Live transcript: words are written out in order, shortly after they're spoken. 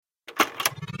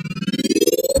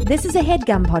This is a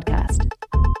HeadGum podcast.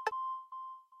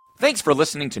 Thanks for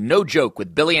listening to No Joke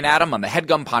with Billy and Adam on the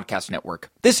HeadGum Podcast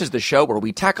Network. This is the show where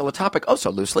we tackle a topic oh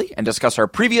so loosely and discuss our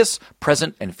previous,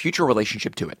 present, and future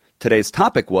relationship to it. Today's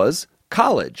topic was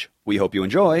college. We hope you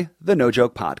enjoy the No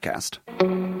Joke Podcast.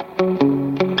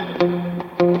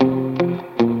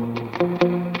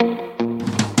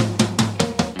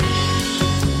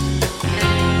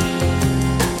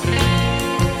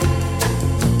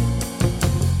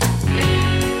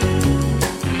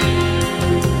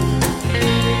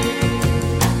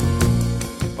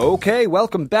 Okay,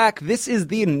 welcome back. This is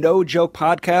the No Joke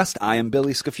Podcast. I am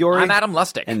Billy Scafiore. I'm Adam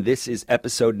Lustig. And this is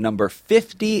episode number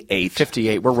 58.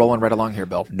 58. We're rolling right along here,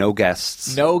 Bill. No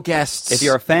guests. No guests. If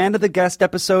you're a fan of the guest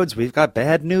episodes, we've got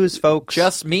bad news, folks.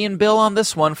 Just me and Bill on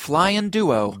this one, flying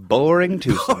duo. Boring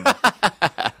twosome.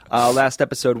 Last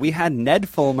episode, we had Ned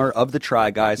Fulmer of the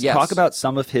Try Guys talk about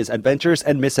some of his adventures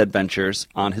and misadventures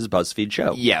on his BuzzFeed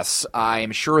show. Yes,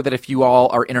 I'm sure that if you all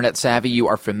are internet savvy, you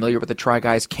are familiar with the Try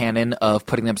Guys canon of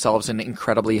putting themselves in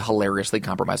incredibly, hilariously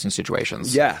compromising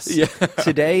situations. Yes. Yeah.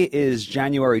 Today is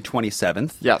January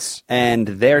 27th. Yes. And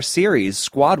their series,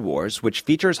 Squad Wars, which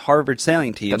features Harvard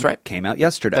Sailing Team, That's right. came out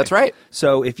yesterday. That's right.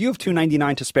 So if you have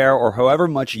 $2.99 to spare or however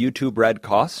much YouTube Red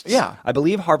costs, I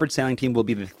believe Harvard Sailing Team will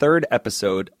be the third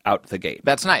episode out the gate.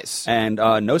 That's nice. And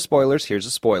no spoilers. Here's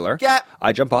a spoiler. Yeah.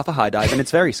 I jump off a high dive, and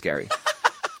it's very scary.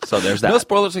 So there's that. No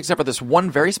spoilers except for this one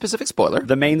very specific spoiler.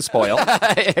 The main spoil.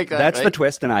 Exactly. That's the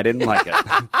twist, and I didn't like it.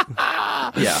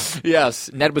 Yeah.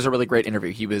 Yes. Ned was a really great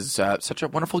interview. He was such a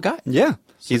wonderful guy. Yeah.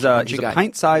 He's a guy.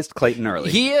 pint-sized Clayton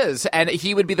Early. He is, and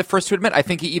he would be the first to admit, I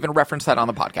think he even referenced that on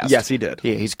the podcast. Yes, he did.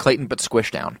 Yeah, he's Clayton but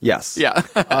squished down. Yes. Yeah.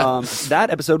 That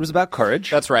episode was about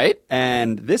courage. That's right.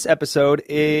 And this episode,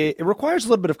 it requires a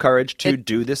little bit of courage to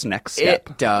do this next step.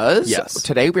 It does. Yes.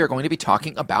 Today we are going to be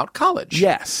talking about college.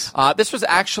 Yes. This was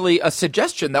actually a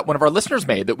suggestion that one of our listeners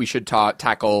made that we should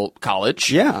tackle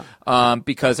college. Yeah.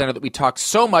 Because I know that we talk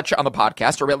so much on the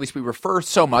podcast, or at least we refer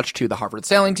so much to the Harvard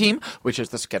Sailing Team, which is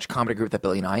the sketch comedy group that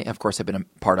Billy and I, of course, have been a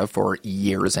part of for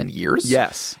years and years.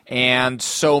 Yes. And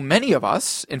so many of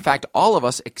us, in fact, all of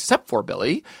us except for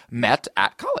Billy, met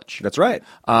at college. That's right.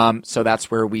 So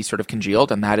that's where we sort of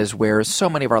congealed, and that is where so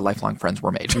many of our lifelong friends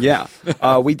were made. Yeah.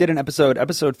 We did an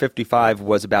episode 55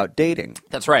 was about dating.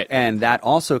 That's right. And that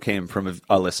also came from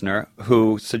a listener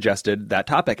who suggested that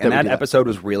topic. And that episode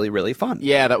was really, really fun.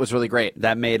 Yeah, that was really great.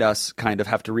 That made us kind of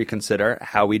have to reconsider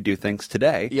how we do things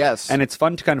today. Yes. And it's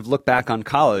fun to kind of look back on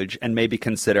college and maybe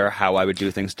consider how I would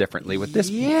do things differently with this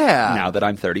now that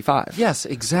I'm 35. Yes,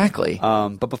 exactly.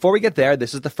 But before we get there,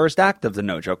 this is the first act of the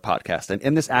No Joke Podcast. And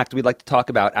in this act, we'd like to talk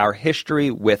about our history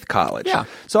with college. Yeah.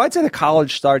 So I'd say that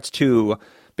college starts to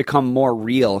become more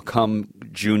real come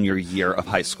junior year of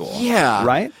high school. Yeah.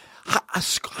 Right?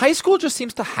 High school just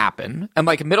seems to happen, and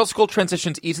like middle school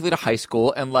transitions easily to high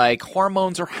school, and like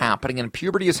hormones are happening, and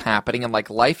puberty is happening, and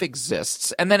like life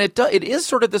exists, and then it is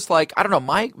sort of this like, I don't know,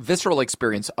 my visceral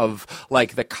experience of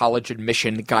like the college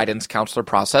admission guidance counselor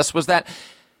process was that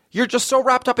you're just so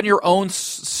wrapped up in your own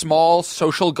small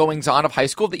social goings-on of high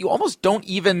school that you almost don't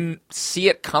even see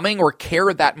it coming or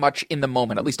care that much in the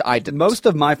moment. At least I didn't. Most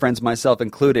of my friends, myself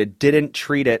included, didn't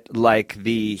treat it like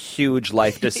the huge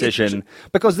life decision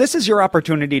because this is your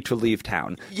opportunity to leave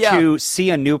town, to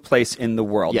see a new place in the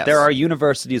world. Yes. There are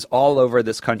universities all over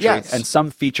this country, Yes. and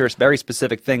some feature very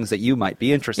specific things that you might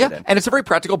be interested in. And it's a very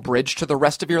practical bridge to the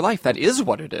rest of your life. That is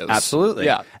what it is. Absolutely.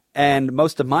 Yeah. And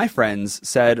most of my friends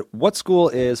said, what school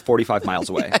is 45 miles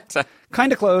away?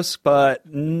 Kind of close, but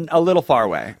a little far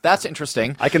away. That's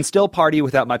interesting. I can still party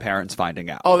without my parents finding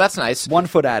out. Oh, that's nice. 1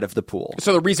 foot out of the pool.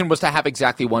 So the reason was to have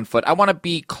exactly 1 foot. I want to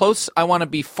be close. I want to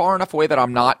be far enough away that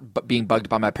I'm not being bugged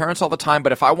by my parents all the time.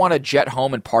 But if I want to jet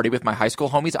home and party with my high school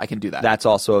homies, I can do that. That's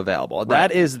also available. Right.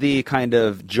 That is the kind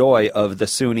of joy of the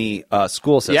SUNY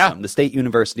school system. Yeah. The State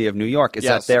University of New York is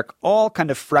that they're all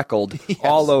kind of freckled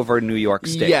all over New York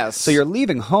State. Yes. So you're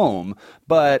leaving home,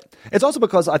 but it's also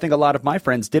because I think a lot of my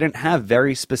friends didn't have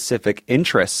very specific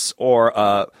interests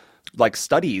or like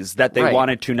studies that they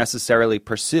wanted to necessarily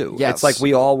pursue. Yes. It's like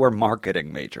we all were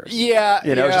marketing majors. Yeah.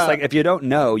 You know, just like if you don't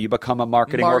know, you become a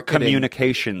marketing or Marketing.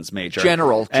 Communications major.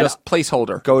 General, And just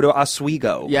placeholder. Go to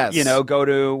Oswego. Yes. You know, go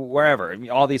to wherever. I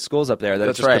mean, all these schools up there that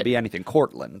That's just right. could be anything.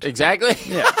 Cortland. Exactly.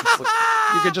 Yeah. It's like,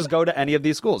 you could just go to any of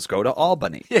these schools. Go to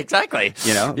Albany. Exactly.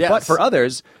 You know? Yes. But for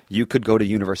others, you could go to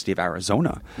University of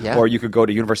Arizona. Yeah. Or you could go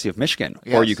to University of Michigan.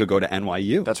 Yes. Or you could go to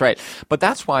NYU. That's right. But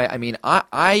that's why, I mean,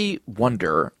 I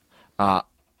wonder,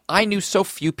 I knew so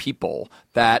few people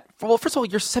that, well, first of all,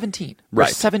 you're 17. Right.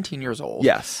 You're 17 years old.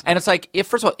 Yes. And it's like,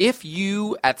 first of all, if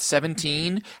you at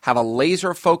 17 have a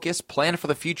laser focus plan for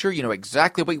the future, you know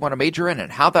exactly what you want to major in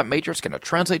and how that major is going to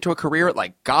translate to a career,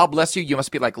 like, God bless you, you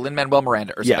must be like Lin-Manuel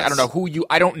Miranda or something. Yes. I don't know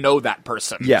I don't know that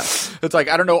person. Yes. It's like,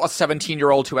 I don't know a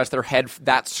 17-year-old who has their head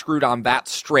that screwed on that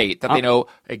straight that they know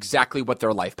exactly what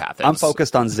their life path is. I'm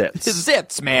focused on zits.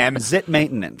 Zits, man. Zit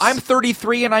maintenance. I'm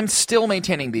 33 and I'm still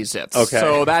maintaining these zits. Okay.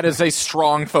 So that is a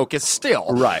strong focus still.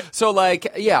 Right. So,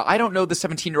 like, yeah, I don't know the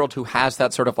 17-year-old who has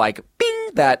that sort of like, bing,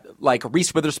 that like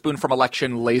Reese Witherspoon from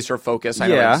Election laser focus. I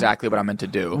know exactly what I'm meant to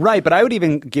do. Right, but I would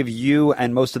even give you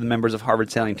and most of the members of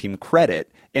Harvard Sailing Team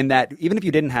credit in that even if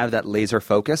you didn't have that laser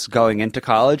focus going into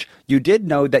college, you did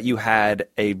know that you had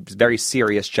a very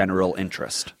serious general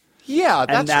interest. Yeah,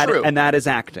 that's true. And that is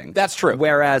acting. That's true.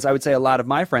 Whereas I would say a lot of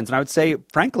my friends, and I would say,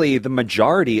 frankly, the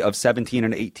majority of 17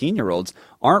 and 18-year-olds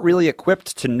aren't really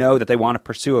equipped to know that they want to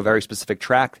pursue a very specific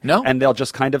track. No. And they'll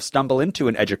just kind of stumble into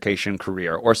an education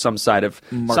career or some side of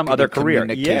some other career.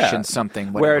 Communication,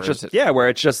 something, where it's just where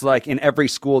it's just like in every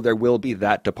school there will be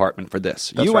that department for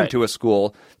this. That's you right. went to a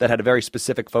school that had a very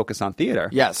specific focus on theater.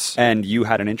 Yes. And you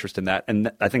had an interest in that.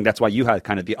 And I think that's why you had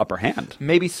kind of the upper hand.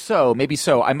 Maybe so.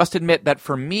 I must admit that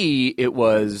for me, it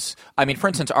was, I mean, for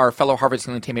instance, our fellow Harvard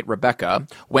sailing teammate Rebecca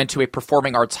went to a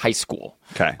performing arts high school.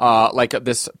 Okay. Like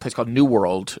this place called New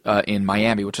World in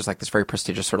Miami, which is like this very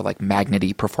prestigious sort of like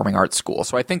magnet-y performing arts school.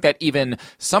 So I think that even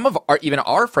some of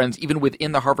our friends, even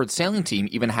within the Harvard sailing team,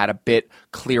 even had a bit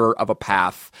clearer of a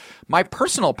path. My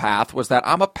personal path was that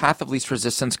I'm a path of least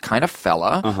resistance kind of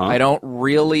fella. Uh-huh. I don't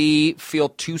really feel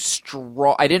too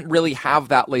strong. I didn't really have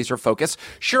that laser focus.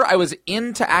 Sure, I was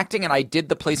into acting and I did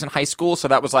the plays in high school. So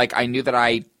that was like, I knew that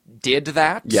I did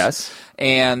that. Yes.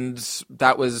 And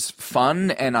that was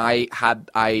fun. And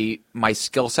my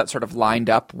skill set sort of lined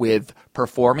up with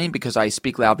performing because I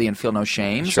speak loudly and feel no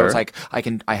shame. Sure. So it's like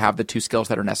I have the two skills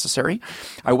that are necessary.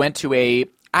 I went to a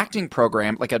acting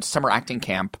program, like a summer acting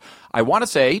camp. I want to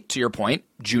say, to your point,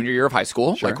 junior year of high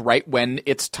school, Sure. like right when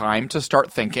it's time to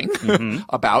start thinking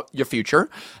about your future.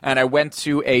 And I went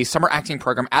to a summer acting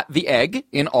program at The Egg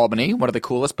in Albany, one of the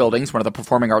coolest buildings, one of the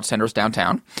performing arts centers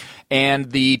downtown.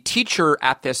 And the teacher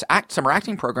at this summer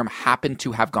acting program happened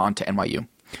to have gone to NYU.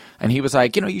 And he was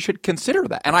like, you should consider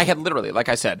that. And I had literally, like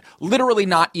I said,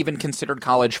 not even considered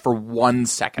college for 1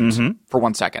 second. For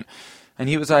 1 second. And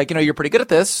he was like, you're pretty good at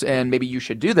this, and maybe you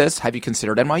should do this. Have you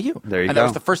considered NYU? There you And go. that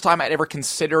was the first time I'd ever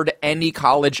considered any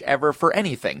college ever for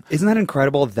anything. Isn't that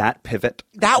incredible, that pivot?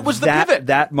 That was the pivot.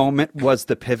 That moment was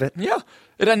the pivot. Yeah.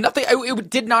 It had nothing. It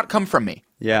did not come from me.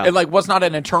 Yeah. It was not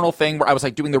an internal thing where I was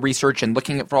like doing the research and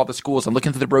looking for all the schools and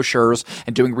looking through the brochures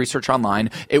and doing research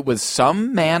online. It was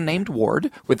some man named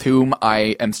Ward with whom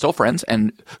I am still friends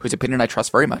and whose opinion I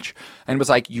trust very much, and was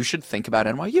like, you should think about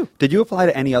NYU. Did you apply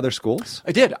to any other schools?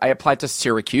 I did. I applied to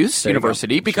Syracuse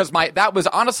University because that was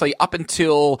honestly up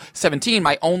until 17,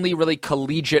 my only really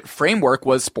collegiate framework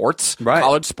was sports, Right.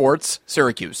 college sports,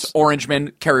 Syracuse,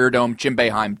 Orangeman, Carrier Dome, Jim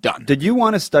Boeheim, done. Did you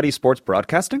want to study sports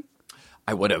broadcasting?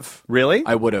 I would have. Really?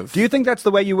 I would have. Do you think that's the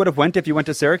way you would have went if you went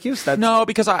to Syracuse? No,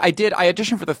 because I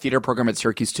auditioned for the theater program at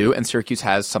Syracuse too, and Syracuse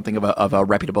has something of a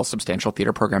reputable, substantial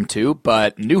theater program too.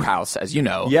 But Newhouse, as you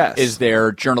know, Yes. is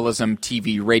their journalism,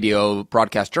 TV, radio,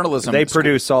 broadcast journalism. They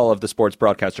produce all of the sports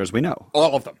broadcasters we know.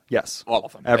 all of them. Yes. All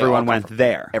of them. They Everyone all come went from-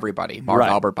 there. Everybody. Marv Right.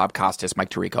 Albert, Bob Costas,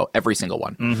 Mike Tirico, every single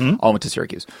one. All went to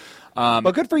Syracuse.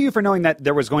 But good for you for knowing that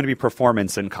there was going to be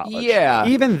performance in college. Yeah.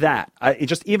 Even that.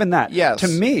 Even that. Yes. To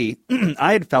me,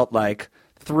 I had felt like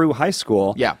through high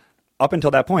school. Yeah. Up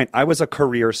until that point, I was a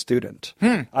career student.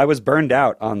 I was burned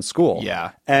out on school.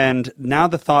 Yeah. And now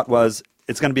the thought was,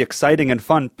 it's going to be exciting and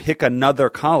fun. Pick another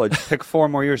college. Pick 4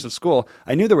 more years of school.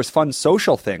 I knew there was fun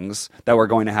social things that were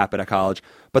going to happen at college,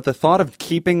 but the thought of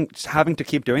having to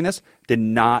keep doing this did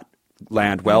not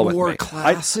land well with More me.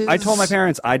 classes? I told my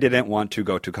parents I didn't want to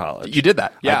go to college. You did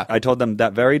that, yeah. I told them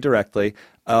that very directly,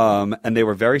 and they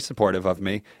were very supportive of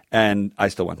me, and I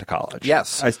still went to college.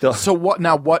 Yes. I still. So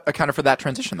what accounted for that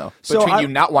transition though? So Between you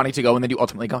not wanting to go and then you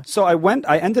ultimately going? So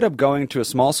I ended up going to a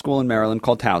small school in Maryland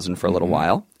called Towson for a little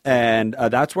while, and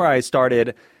that's where I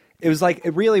started. It was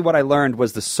really what I learned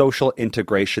was the social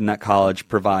integration that college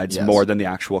provides Yes. more than the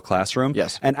actual classroom.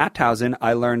 Yes. And at Towson,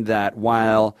 I learned that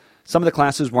while some of the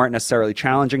classes weren't necessarily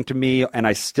challenging to me, and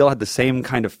I still had the same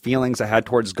kind of feelings I had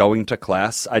towards going to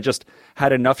class, I just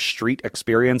had enough street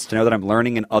experience to know that I'm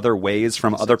learning in other ways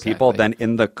from other people exactly. than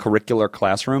in the curricular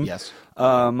classroom. Yes.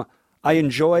 I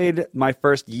enjoyed my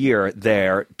first year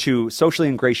there to socially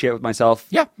ingratiate with myself,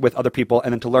 Yeah. with other people,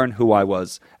 and then to learn who I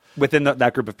was within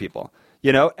that group of people.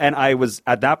 You know, and I was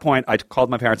at that point, I called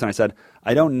my parents and I said,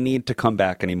 I don't need to come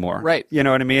back anymore. Right. You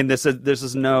know what I mean? There's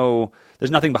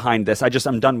nothing behind this.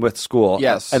 I'm done with school.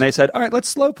 Yes. And they said, all right, let's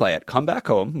slow play it. Come back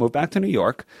home, move back to New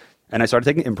York. And I started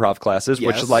taking improv classes,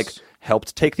 which Yes. is like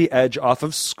helped take the edge off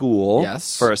of school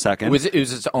for a second. It was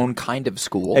its own kind of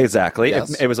school. Exactly.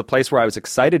 Yes. It was a place where I was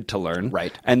excited to learn.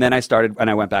 Right. And then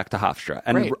I went back to Hofstra.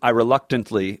 And Right. I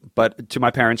reluctantly, but to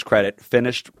my parents' credit,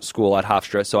 finished school at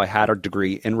Hofstra. So I had a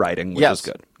degree in writing, which Yes. was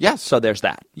good. Yes. So there's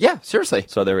that. Yeah, seriously.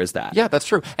 So there is that. Yeah, that's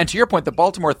true. And to your point, the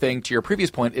Baltimore thing, to your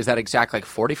previous point, is that exact like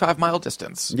 45-mile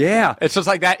distance. Yeah. It's just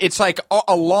like that. It's like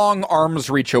a long arm's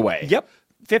reach away. Yep.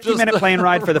 15-minute plane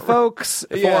ride for the folks,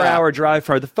 4-hour drive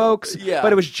for the folks. Yeah.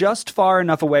 But it was just far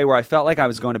enough away where I felt like I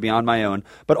was going to be on my own.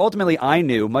 But ultimately, I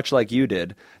knew, much like you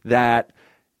did, that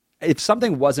if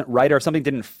something wasn't right or if something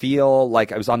didn't feel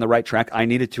like I was on the right track, I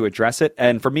needed to address it.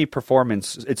 And for me,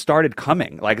 performance, it started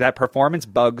coming. Like that performance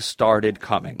bug started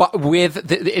coming. But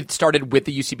it started with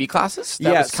the UCB classes?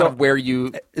 That Yeah, was kind of where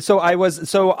you... So I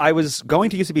was going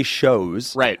to UCB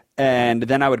shows. Right. And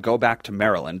then I would go back to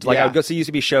Maryland. Like Yeah. I would go see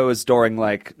UCB shows during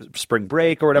like spring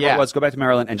break or whatever Yeah. it was, go back to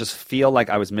Maryland and just feel like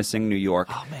I was missing New York.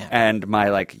 Oh, man. And my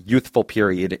like youthful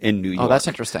period in New York. Oh, that's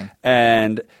interesting.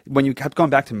 And when you kept going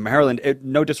back to Maryland,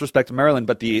 no disrespect to Maryland,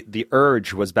 but the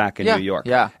urge was back in Yeah, New York.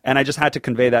 yeah. And I just had to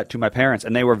convey that to my parents.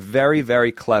 And they were very,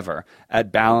 very clever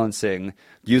at balancing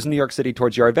using New York City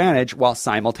towards your advantage while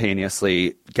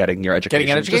simultaneously getting your education.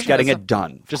 Getting an education. Just getting That's it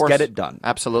done. Of Just course. get it done.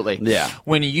 Absolutely. Yeah.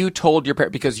 When you told your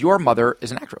parents, because your mother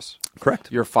is an actress.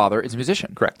 Correct. Your father is a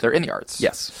musician. Correct. They're in the arts.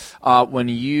 Yes. When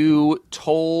you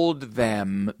told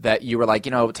them that you were like,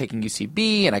 taking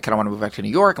UCB and I kind of want to move back to New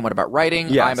York and what about writing?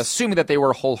 Yes. I'm assuming that they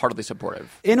were wholeheartedly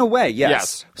supportive. In a way, yes.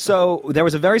 Yes. So there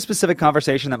was a very specific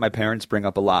conversation that my parents bring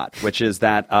up a lot, which is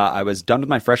that I was done with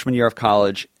my freshman year of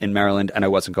college in Maryland and I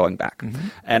wasn't going back. Mm-hmm.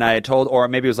 And I had told, or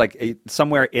maybe it was like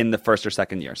somewhere in the first or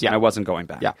second years, Yeah. and I wasn't going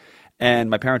back. Yeah. And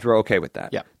my parents were okay with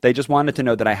that. Yeah. They just wanted to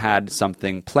know that I had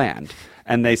something planned.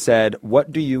 And they said,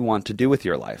 what do you want to do with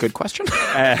your life? Good question.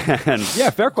 And yeah,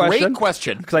 fair question. Great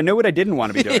question. Because I knew what I didn't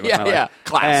want to be doing with my life. Yeah.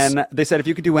 Class. And they said, if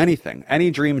you could do anything,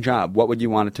 any dream job, what would you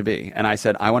want it to be? And I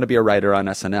said, I want to be a writer on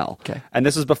SNL. Okay. And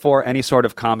this is before any sort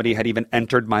of comedy had even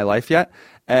entered my life yet.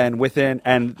 And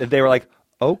they were like,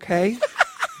 okay,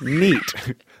 neat.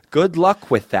 Good luck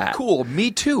with that. Cool.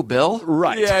 Me too, Bill.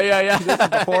 Right. Yeah.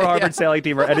 Before Harvard sailing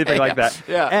team or anything like that.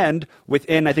 Yeah. And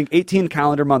within, I think, 18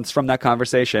 calendar months from that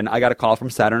conversation, I got a call from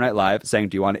Saturday Night Live saying,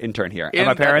 do you want to intern here? And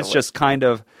my parents just kind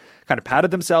of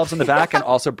patted themselves on the back and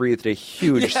also breathed a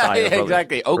huge sigh of relief.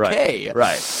 Exactly. Okay.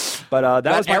 Right. But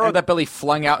that was my arrow that Billy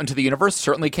flung out into the universe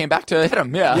certainly came back to hit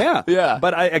him. Yeah. Yeah.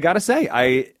 But I got to say,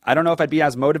 I don't know if I'd be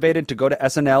as motivated to go to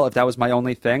SNL if that was my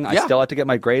only thing. I still had to get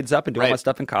my grades up and do all my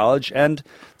stuff in college, and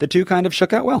the two kind of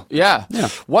shook out well. Yeah. Yeah.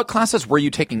 What classes were you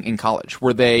taking in college?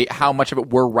 How much of it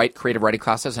were creative writing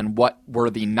classes, and what were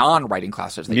the non-writing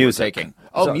classes that you were taking?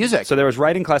 Oh, music. So there was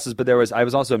writing classes, but I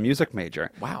was also a music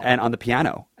major. Wow. And on the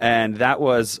piano. And that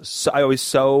was, I was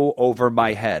so over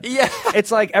my head. Yeah.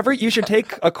 It's like you should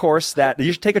take a course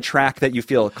you should take a track that you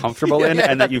feel comfortable in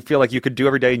and that you feel like you could do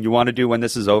every day and you want to do when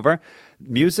this is over.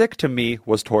 Music to me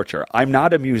was torture. I'm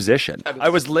not a musician. I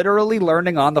was literally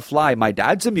learning on the fly. My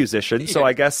dad's a musician, so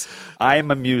I guess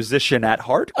I'm a musician at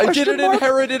heart. I didn't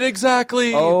inherit it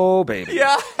exactly. Oh, baby.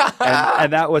 Yeah.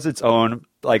 and that was its own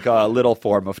little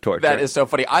form of torture. That is so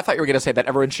funny. I thought you were going to say that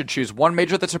everyone should choose one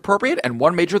major that's appropriate and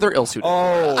one major they're ill-suited.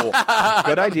 Oh,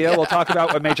 good idea. Yeah. We'll talk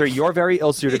about what major you're very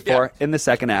ill-suited for in the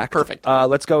second act. Perfect.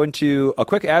 Let's go into a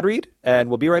quick ad read, and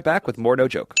we'll be right back with more No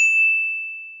Joke.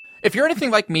 If you're anything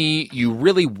like me, you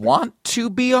really want to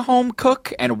be a home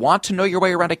cook and want to know your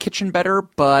way around a kitchen better,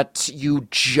 but you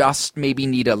just maybe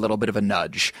need a little bit of a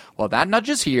nudge. Well, that nudge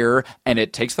is here, and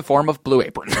it takes the form of Blue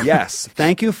Apron. Yes.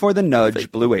 Thank you for the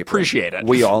nudge, Blue Apron. Appreciate it.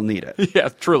 We all need it. Yeah,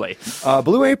 truly.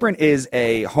 Blue Apron is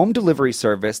a home delivery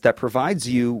service that provides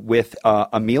you with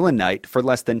a meal a night for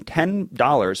less than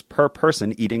 $10 per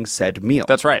person eating said meal.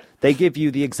 That's right. They give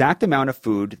you the exact amount of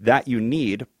food that you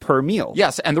need per meal.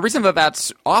 Yes, and the reason that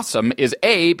that's awesome is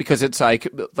A, because it's like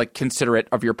considerate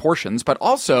of your portions, but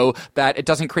also that it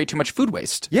doesn't create too much food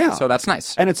waste. Yeah. So that's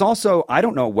nice. And it's also, I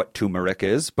don't know what turmeric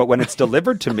is, but when it's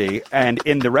delivered to me and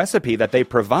in the recipe that they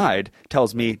provide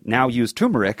tells me now use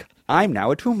turmeric, I'm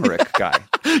now a turmeric guy.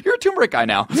 You're a turmeric guy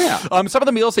now. Yeah. Some of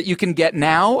the meals that you can get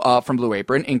now from Blue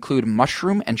Apron include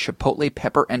mushroom and chipotle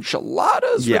pepper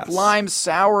enchiladas Yes. with lime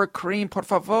sour cream, por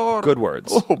favor. Good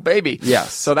words. Oh, baby.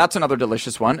 Yes. So that's another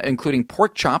delicious one, including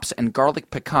pork chops and garlic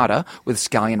piccata with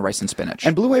scallion rice and spinach.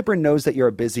 And Blue Apron knows that you're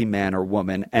a busy man or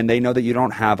woman, and they know that you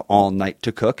don't have all night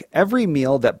to cook. Every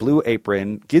meal that Blue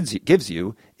Apron gives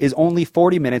you is only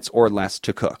 40 minutes or less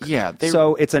to cook. Yeah,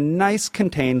 so it's a nice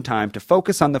contained time to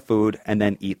focus on the food and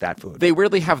then eat that food. They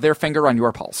weirdly have their finger on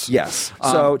your pulse. Yes.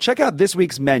 So check out this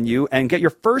week's menu and get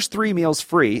your first 3 meals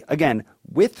free, again,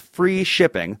 with free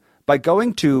shipping, by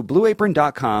going to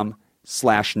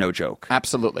blueapron.com/nojoke.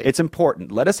 Absolutely. It's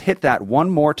important. Let us hit that one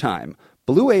more time.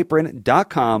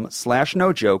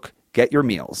 blueapron.com/nojoke. Get your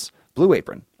meals. Blue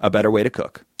Apron, a better way to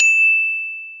cook.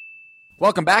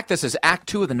 Welcome back. This is Act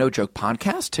 2 of the No Joke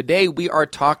Podcast. Today we are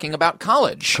talking about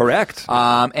college. Correct.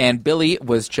 And Billy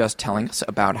was just telling us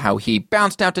about how he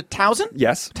bounced down to Towson.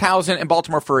 Yes. Towson in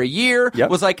Baltimore for a year.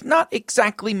 Yep. Was like, not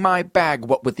exactly my bag,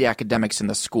 what with the academics in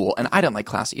the school. And I didn't like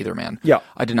class either, man. Yeah.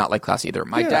 I did not like class either.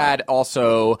 My dad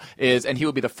also is, and he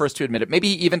would be the first to admit it. Maybe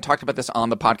he even talked about this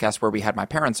on the podcast where we had my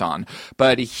parents on.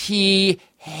 But he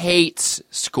hates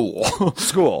school.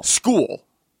 School.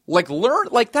 Like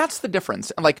that's the difference.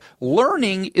 And like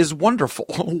learning is wonderful.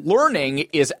 Learning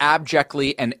is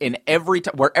abjectly, and in every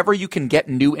wherever you can get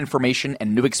new information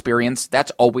and new experience,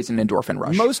 that's always an endorphin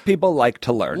rush. Most people like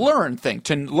to learn.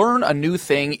 To learn a new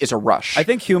thing is a rush. I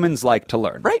think humans like to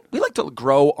learn. Right? We like to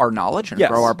grow our knowledge and Yes.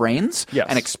 grow our brains Yes.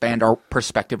 and expand our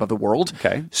perspective of the world.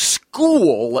 Okay.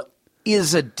 School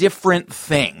is a different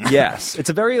thing. Yes.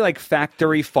 It's a very like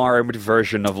factory farmed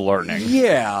version of learning.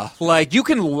 Yeah. Like you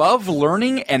can love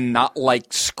learning and not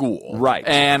like school. Right.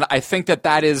 And I think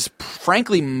that is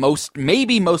frankly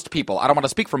maybe most people. I don't want to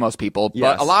speak for most people, but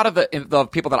Yes. a lot of the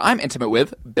people that I'm intimate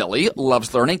with, Billy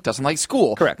loves learning, doesn't like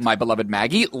school. Correct. My beloved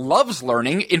Maggie loves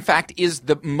learning, in fact is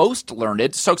the most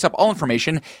learned, soaks up all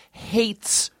information,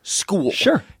 hates school.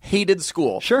 Sure. Hated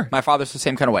school. Sure. My father's the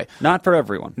same kind of way. Not for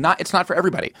everyone. It's not for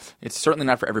everybody. It's certainly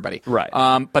not for everybody. Right.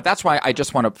 But that's why I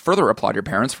just want to further applaud your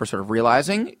parents for sort of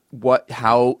realizing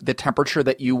how the temperature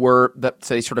that you were, that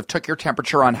they sort of took your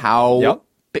temperature on how Yep.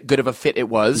 good of a fit it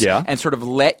was, Yeah. and sort of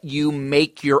let you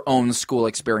make your own school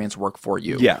experience work for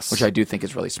you. Yes. Which I do think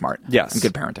is really smart. Yes. And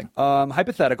good parenting.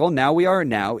 Hypothetical. Now we are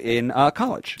in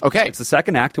college. Okay. It's the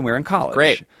second act and we're in college.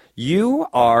 Great. You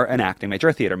are an acting major,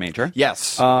 a theater major.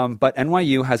 Yes. But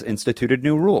NYU has instituted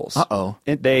new rules. Uh-oh.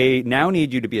 They now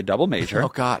need you to be a double major. Oh,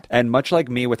 God. And much like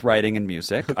me with writing and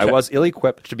music, I was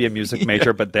ill-equipped to be a music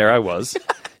major, but there I was.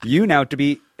 You now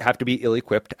have to be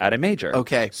ill-equipped at a major.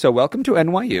 Okay. So welcome to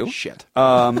NYU. Shit.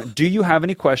 Do you have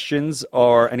any questions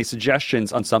or any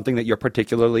suggestions on something that you're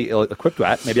particularly ill-equipped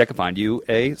at? Maybe I can find you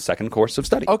a second course of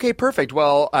study. Okay, perfect.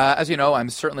 Well, as you know, I'm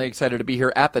certainly excited to be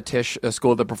here at the Tisch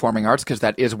School of the Performing Arts because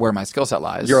that is where my skill set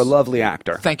lies. You're a lovely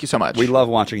actor. Thank you so much. We love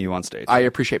watching you on stage. I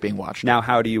appreciate being watched. Now,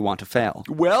 how do you want to fail?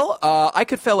 Well, I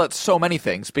could fail at so many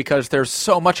things because there's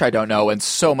so much I don't know and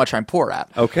so much I'm poor at.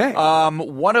 Okay.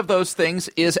 One of those things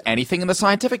is anything in the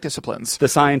scientific disciplines. The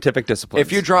scientific disciplines.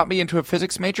 If you drop me into a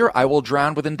physics major, I will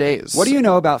drown within days. What do you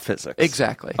know about physics?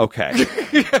 Exactly. Okay.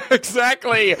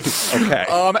 Exactly. Okay.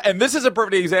 And this is a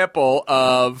perfect example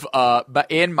of, but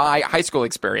in my high school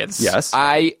experience. Yes.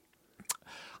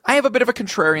 I have a bit of a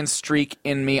contrarian streak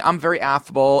in me. I'm very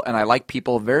affable and I like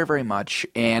people very, very much.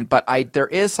 But there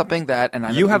is something that,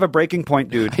 You have a breaking point,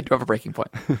 dude. I do have a breaking point.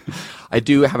 I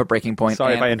do have a breaking point.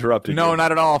 Sorry if I interrupted No, you.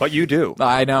 not at all. But you do.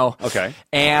 I know. Okay.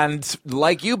 And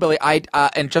like you, Billy,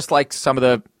 and just like some of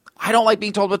the, I don't like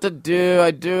being told what to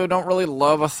do. Don't really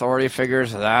love authority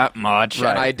figures that much. Right.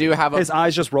 And I do have His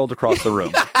eyes just rolled across the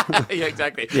room. yeah,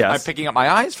 exactly. Yes. I'm picking up my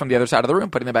eyes from the other side of the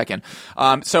room, putting them back in.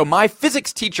 So my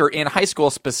physics teacher in high school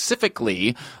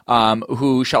specifically,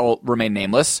 who shall remain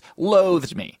nameless,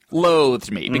 loathed me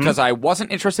because I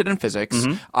wasn't interested in physics.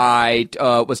 I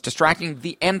was distracting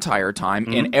the entire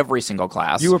time in every single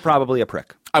class. You were probably a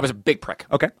prick. I was a big prick.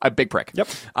 Okay. A big prick. Yep.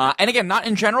 And again, not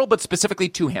in general, but specifically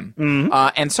to him.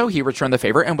 And so he returned the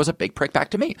favor and was a big prick back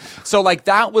to me. So like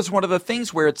that was one of the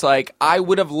things where it's like I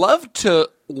would have loved to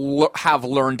have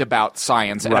learned about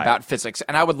science and Right. about physics,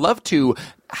 and I would love to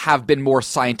have been more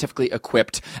scientifically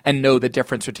equipped and know the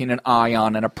difference between an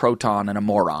ion and a proton and a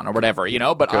moron or whatever,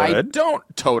 but I Good. don't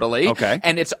totally. Okay.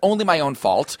 And it's only my own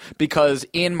fault because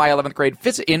in my 11th grade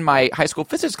in my high school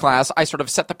physics class, I sort of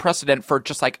set the precedent for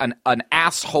just like an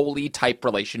assholey type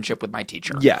relationship with my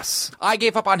teacher. Yes. I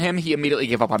gave up on him. He immediately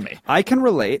gave up on me. I can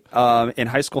relate. In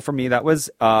high school for me, that was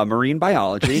marine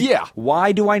biology. Yeah.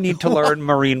 Why do I need to learn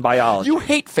marine biology? You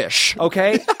hate fish.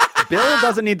 Okay? Bill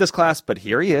doesn't need this class, but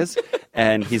here he is.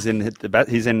 and he's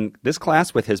in this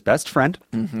class with his best friend,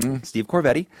 Steve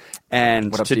Corvetti.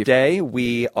 And What up, Steve? today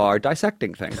we are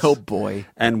dissecting things. Oh, boy.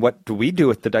 And what do we do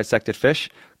with the dissected fish?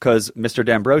 Because Mr.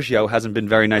 D'Ambrosio hasn't been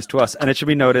very nice to us. And it should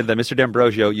be noted that Mr.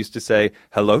 D'Ambrosio used to say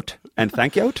hello and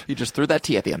thank you. You just threw that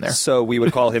T at the end there. So we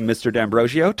would call him Mr.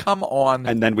 D'Ambrosio. Come on.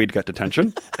 And then we'd get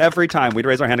detention. Every time we'd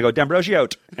raise our hand and go, D'Ambrosio.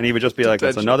 And he would just be like,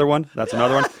 that's another one. That's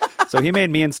another one. So he made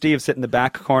me and Steve sit in the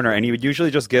back corner, and he would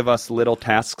usually just give us little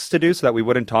tasks to do so that we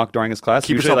wouldn't talk during his class.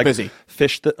 Keep usually, yourself busy.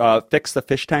 Fix the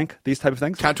fish tank, these type of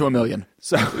things. Count to 1,000,000.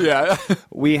 So Yeah.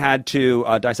 we had to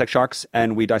dissect sharks,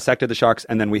 and we dissected the sharks,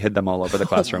 and then we hid them all over the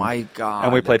classroom. Oh, my God.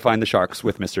 And we played Find the Sharks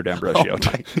with Mr. D'Ambrosio.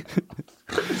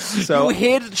 So You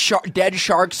hid dead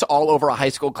sharks all over a high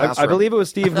school classroom. I believe it was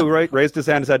Steve who raised his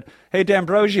hand and said, hey,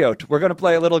 D'Ambrosio, we're going to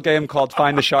play a little game called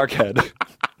Find the Shark Head.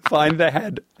 Find the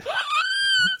head.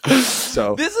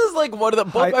 So This is like one of the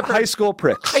both my friends- high school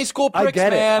pricks. High school pricks, I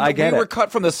get man. it. I get we it. were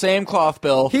cut from the same cloth,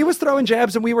 Bill. He was throwing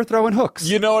jabs and we were throwing hooks.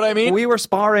 You know what I mean? We were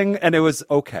sparring and it was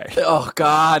okay. Oh,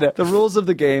 God. The rules of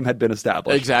the game had been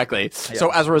established. Exactly. So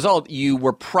as a result, you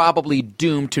were probably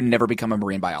doomed to never become a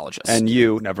marine biologist. And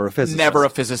you, never a physicist. never a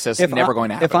physicist. Never going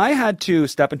to happen. If I had to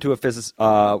step into a physics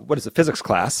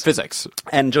class. Physics.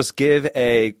 And just give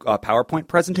a PowerPoint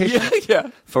presentation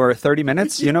Yeah. for 30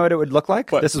 minutes, you know what it would look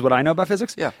like? What? This is what I know about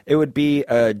physics. Yeah. It would be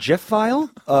a GIF file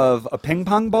of a ping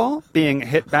pong ball being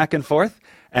hit back and forth,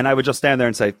 and I would just stand there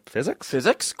and say, physics?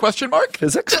 Physics? Question mark?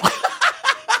 Physics?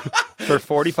 For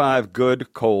 45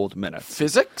 good, cold minutes.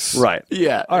 Physics? Right.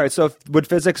 Yeah. All right, so would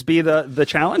physics be the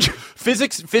challenge?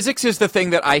 Physics is the thing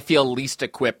that I feel least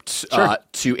equipped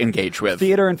to engage with.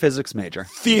 Theater and physics major.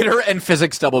 Theater and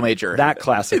physics double major. That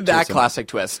classic That twist. classic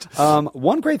twist.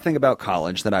 One great thing about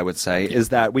college that I would say is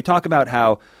that we talk about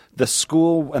how the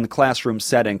school and the classroom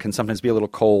setting can sometimes be a little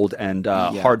cold and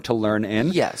hard to learn in.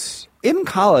 Yes. In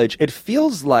college, it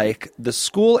feels like the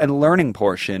school and learning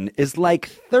portion is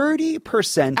like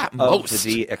 30% At of most.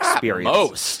 the experience. At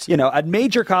most. You know, at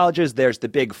major colleges, there's the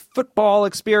big football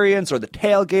experience or the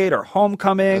tailgate or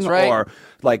homecoming That's right. or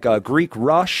like a Greek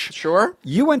rush. Sure.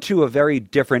 You went to a very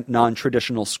different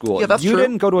non-traditional school. Yeah, that's you true.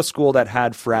 didn't go to a school that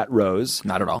had frat rows.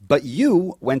 Not at all. But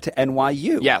you went to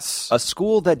NYU. Yes. A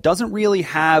school that doesn't really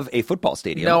have a football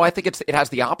stadium. No, I think it has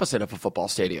the opposite of a football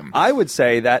stadium. I would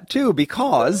say that too,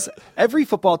 because every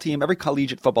football team, every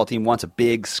collegiate football team wants a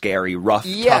big, scary, rough,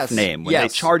 Yes, tough name. When yes.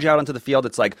 they charge out onto the field,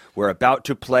 it's like, we're about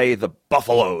to play the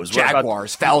Buffaloes. We're about-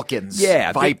 Jaguars, Falcons,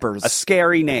 yeah, Vipers. a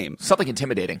scary name. Something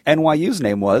intimidating. NYU's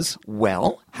name was?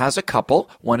 Well, has a couple.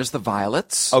 One is the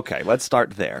Violets. Okay, let's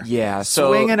start there. Yeah,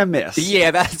 so Swing and a miss.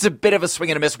 Yeah, that's a bit of a swing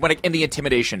and a miss when in the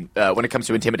intimidation. When it comes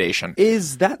to intimidation,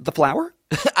 Is that the flower?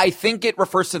 I think it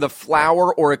refers to the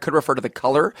flower, or it could refer to the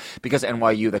color, because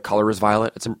NYU the color is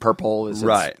violet. It's in purple is its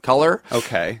Right. color.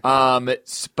 Okay.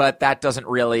 But that doesn't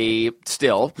really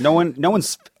still. No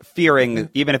one's fearing,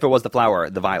 even if it was the flower,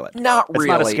 the violet. Not It's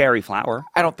not a really. scary flower.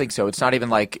 I don't think so. It's not even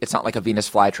like it's not like a Venus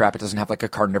flytrap. It doesn't have like a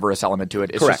carnivorous element to it.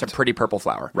 It's Correct. just a pretty purple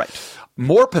flower. Right.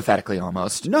 More pathetically,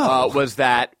 almost, No. was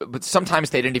that. But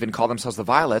sometimes they didn't even call themselves the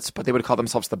Violets, but they would call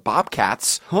themselves the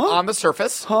Bobcats. On the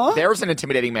surface, there's an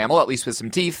intimidating mammal, at least with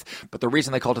some teeth. But the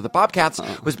reason they called it the Bobcats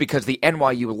was because the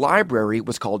NYU library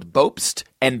was called Bopst,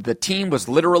 and the team was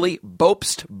literally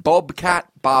Bopst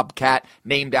Bobcat,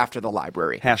 named after the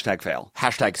library. Hashtag fail.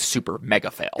 Hashtag super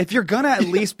mega fail. If you're going to at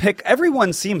least pick,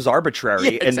 everyone seems arbitrary Yeah,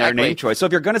 in their exactly. name choice. So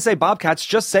if you're going to say Bobcats,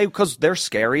 just say because they're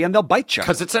scary and they'll bite you.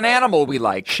 Because it's an animal we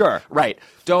like. Sure. Right.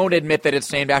 Don't admit that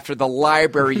it's named after the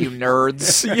library, you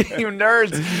nerds. You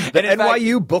nerds. The And in fact-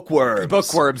 NYU bookworms.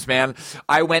 Bookworms, man.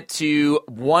 I went to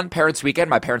one parents' weekend.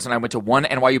 My parents and I went to one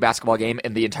NYU basketball game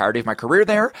in the entirety of my career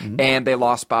there, and they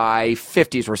lost by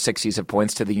 50s or 60s of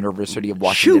points to the University of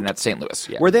Washington Shoot. at St. Louis.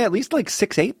 Yeah. Were they at least like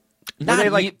 6'8"? Not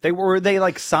Were they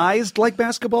like sized like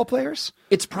basketball players?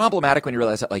 It's problematic when you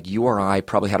realize that like you or I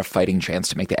probably had a fighting chance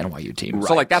to make the NYU team. So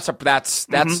Right. like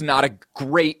that's not a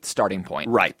great starting point.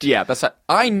 Right. Yeah,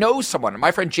 I know someone.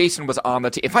 My friend Jason was on the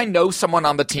team. If I know someone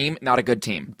on the team, not a good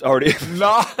team. Already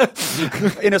No.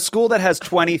 in a school that has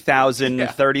 20,000,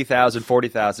 Yeah. 30,000,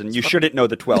 40,000, you shouldn't know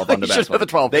the 12 on the You should basketball. know the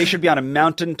 12. They should be on a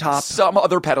mountaintop. Some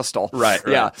other pedestal. Right.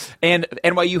 Yeah. And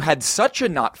NYU had such a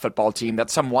not football team that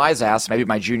some wise ass, maybe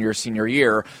my junior or senior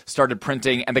year, started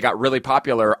printing, and they got really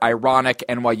popular, ironic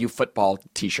NYU football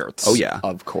t-shirts. Oh, yeah.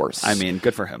 Of course. I mean,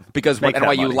 good for him. because what Make that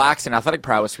NYU money. lacks in athletic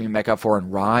prowess, we make up for in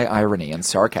wry irony and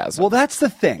sarcasm. Well, that's the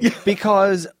thing,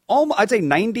 because I'd say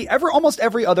almost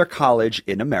every other college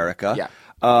in America Yeah.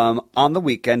 On the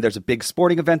weekend, there's a big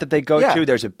sporting event that they go Yeah. to.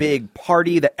 There's a big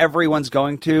party that everyone's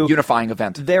going to. Unifying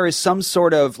event. There is some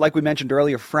sort of, like we mentioned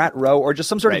earlier, frat row or just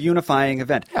some sort Right. of unifying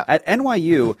event. Yeah. At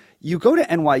NYU, you go to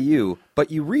NYU,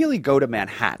 but you really go to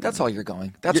Manhattan. That's all you're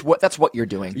going. That's what you're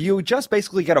doing. You just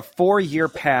basically get a 4-year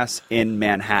pass in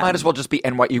Manhattan. Might as well just be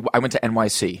NYU. I went to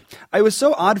NYC. It was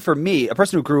so odd for me, a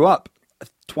person who grew up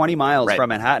 20 miles Right. from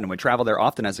Manhattan, would travel there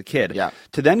often as a kid, Yeah.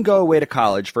 to then go away to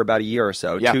college for about a year or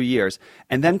so, Yeah. 2 years,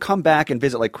 and then come back and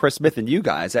visit like Chris Smith and you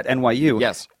guys at NYU.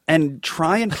 Yes. And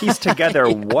try and piece together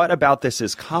what about this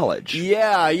is college.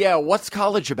 Yeah. What's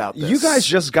college about this? You guys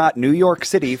just got New York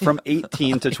City from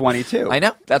 18 to 22. I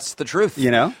know. That's the truth.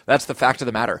 You know? That's the fact of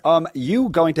the matter. You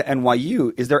going to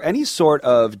NYU, is there any sort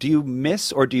of, do you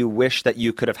miss or do you wish that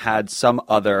you could have had some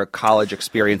other college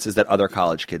experiences that other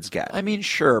college kids get? I mean,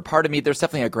 sure. Part of me, there's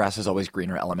definitely a grass is always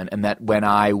greener element. And that when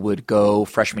I would go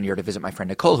freshman year to visit my friend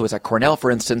Nicole, who was at Cornell,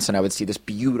 for instance, and I would see this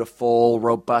beautiful,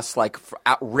 robust, like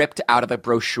ripped out of the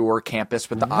brochure campus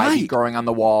with the ivy Right. growing on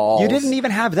the walls. You didn't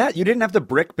even have that. You didn't have the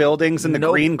brick buildings and the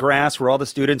Nope. green grass where all the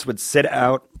students would sit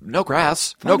out. No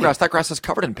grass. No grass. That grass is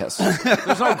covered in piss.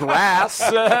 There's no grass.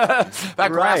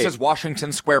 That grass Right. is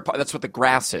Washington Square Park. That's what the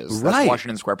grass is. That's Right.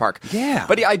 Washington Square Park. Yeah.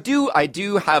 But yeah, I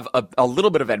do have a little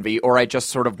bit of envy, or I just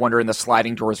sort of wonder in the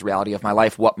sliding doors reality of my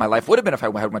life what my life would have been if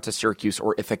I had went to Syracuse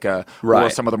or Ithaca or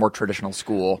Right. some other more traditional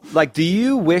school. Like, do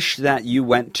you wish that you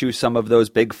went to some of those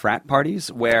big frat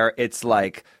parties where it's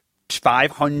like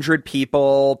 500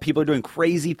 people are doing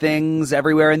crazy things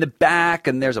everywhere in the back,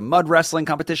 and there's a mud wrestling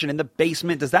competition in the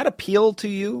basement? Does that appeal to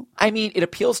you? I mean, it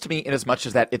appeals to me in as much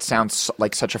as that it sounds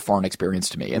like such a foreign experience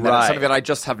to me. And that Right. it's something that I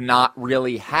just have not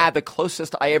really had. The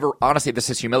closest I ever, honestly, this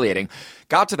is humiliating,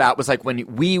 got to that was like when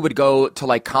we would go to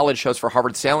like college shows for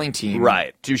Harvard sailing team.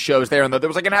 Right. Do shows there. And there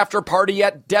was like an after party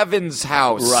at Devin's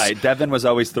house. Devin was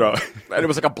always throwing. And it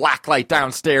was like a black light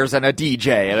downstairs and a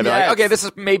DJ. And I'd be like, Yes. okay, this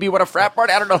is maybe what a frat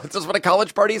party, I don't know. This is what a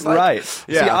college party is like. Right.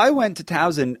 Yeah. See, I went to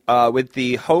Towson with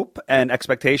the hope and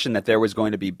expectation that there was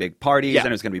going to be big parties Yeah. and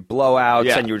it was going to be blowouts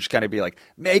Yeah. and you were just kind of be like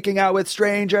making out with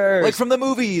strangers. Like from the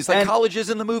movies, like And- colleges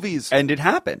in the movies. And it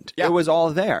happened. Yeah. It was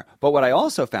all there. But what I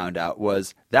also found out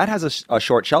was that has a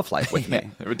short shelf life with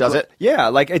me. Does it? Yeah.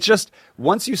 Like, it's just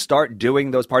once you start doing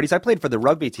those parties, I played for the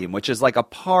rugby team, which is like a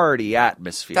party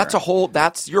atmosphere.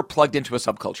 You're plugged into a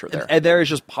subculture there. And there is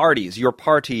just parties. You're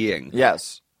partying.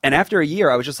 Yes. And after a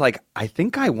year, I was just like, I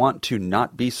think I want to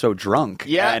not be so drunk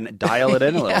Yeah. and dial it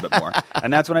in a little bit more.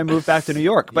 And that's when I moved back to New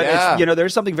York. But Yeah. it's,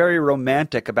 there's something very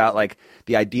romantic about like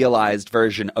the idealized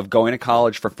version of going to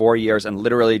college for 4 years and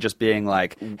literally just being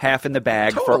like half in the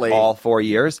bag Totally. for all 4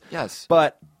 years. Yes.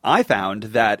 But I found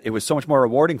that it was so much more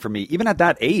rewarding for me, even at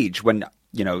that age when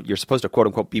you're supposed to quote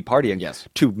unquote be partying, Yes.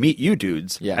 to meet you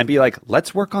dudes Yeah. and be like,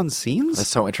 let's work on scenes. That's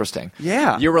so interesting.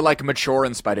 Yeah. You were like mature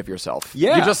in spite of yourself.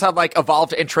 Yeah. You just had like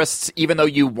evolved interests, even though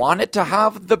you wanted to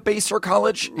have the baser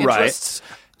college interests.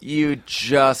 You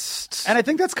just. And I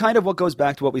think that's kind of what goes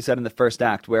back to what we said in the first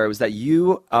act, where it was that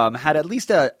you had at least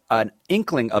an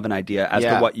inkling of an idea as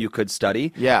Yeah. to what you could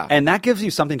study. Yeah. And that gives you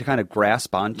something to kind of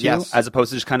grasp onto, Yes. as opposed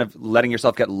to just kind of letting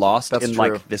yourself get lost That's in true.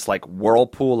 like this like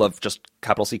whirlpool of just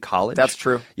capital C college. That's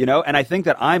true. And I think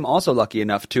that I'm also lucky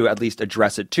enough to at least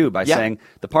address it too by Yeah. saying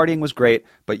the partying was great,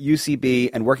 but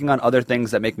UCB and working on other things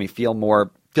that make me feel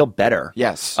better.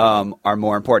 Yes. Are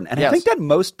more important. And I Yes. think that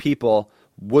most people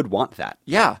would want that.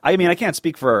 Yeah. I mean, I can't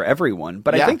speak for everyone,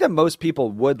 but Yeah. I think that most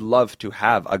people would love to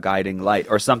have a guiding light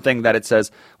or something that it says,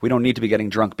 we don't need to be getting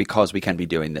drunk because we can be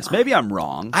doing this. Maybe I'm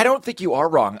wrong. I don't think you are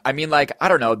wrong. I mean, like, I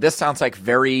don't know. This sounds like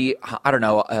very, I don't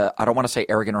know. I don't want to say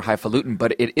arrogant or highfalutin,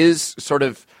 but it is sort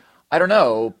of, I don't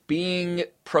know, being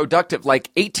productive. Like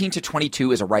 18 to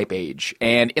 22 is a ripe age.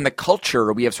 And in the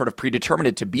culture, we have sort of predetermined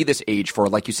it to be this age for,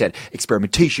 like you said,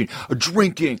 experimentation,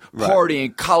 drinking,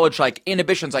 partying, college, like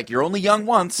inhibitions, like you're only young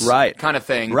once. Right. Kind of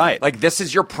thing. Right. Like this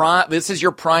is your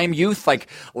prime youth. Like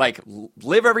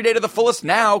live every day to the fullest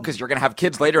now because you're going to have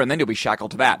kids later and then you'll be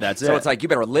shackled to that. That's So it. it's like you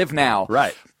better live now.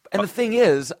 Right. And the thing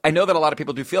is, I know that a lot of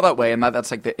people do feel that way, and that's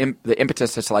like the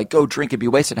impetus is to like go drink and be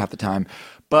wasted half the time.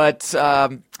 But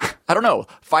I don't know.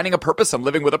 Finding a purpose and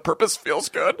living with a purpose feels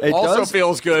good. It also does.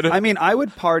 feels good. I mean, I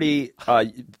would party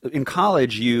in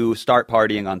college. You start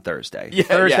partying on Thursday. Yeah,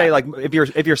 Thursday, yeah. like if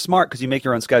you're smart because you make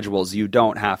your own schedules, you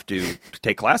don't have to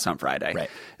take class on Friday. Right.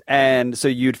 And so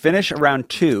you'd finish around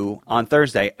 2 on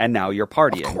Thursday, and now you're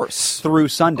partying. Of course. Through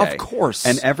Sunday. Of course.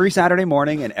 And every Saturday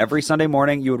morning and every Sunday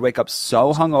morning, you would wake up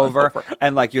so hungover,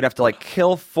 and like you'd have to like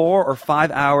kill 4 or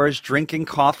 5 hours drinking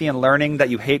coffee and learning that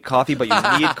you hate coffee, but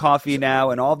you need coffee now,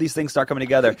 and all these things. things start coming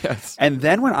together. Yes. And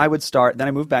then when I would start, then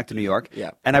I moved back to New York.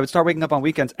 Yeah. And I would start waking up on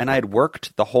weekends, and I had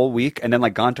worked the whole week and then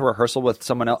like gone to rehearsal with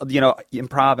someone else,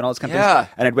 improv and all this kind of Yeah.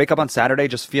 things. And I'd wake up on Saturday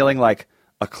just feeling like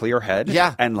a clear head.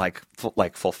 Yeah. And like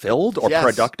fulfilled or Yes.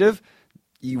 productive.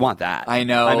 You want that. I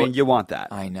know. I mean, you want that.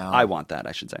 I know. I want that,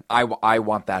 I should say. I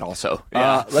want that also.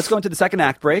 Let's go into the second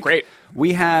act break. Great.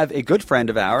 We have a good friend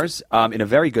of ours in a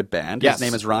very good band. Yes. His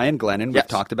name is Ryan Glennon. We've Yes.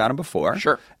 talked about him before.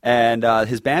 Sure. And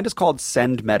his band is called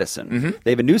Send Medicine. Mm-hmm. They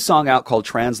have a new song out called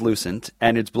Translucent,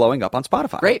 and it's blowing up on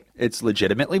Spotify. Great. It's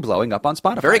legitimately blowing up on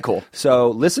Spotify. Very cool. So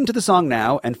listen to the song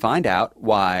now and find out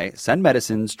why Send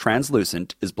Medicine's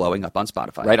Translucent is blowing up on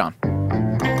Spotify. Right on.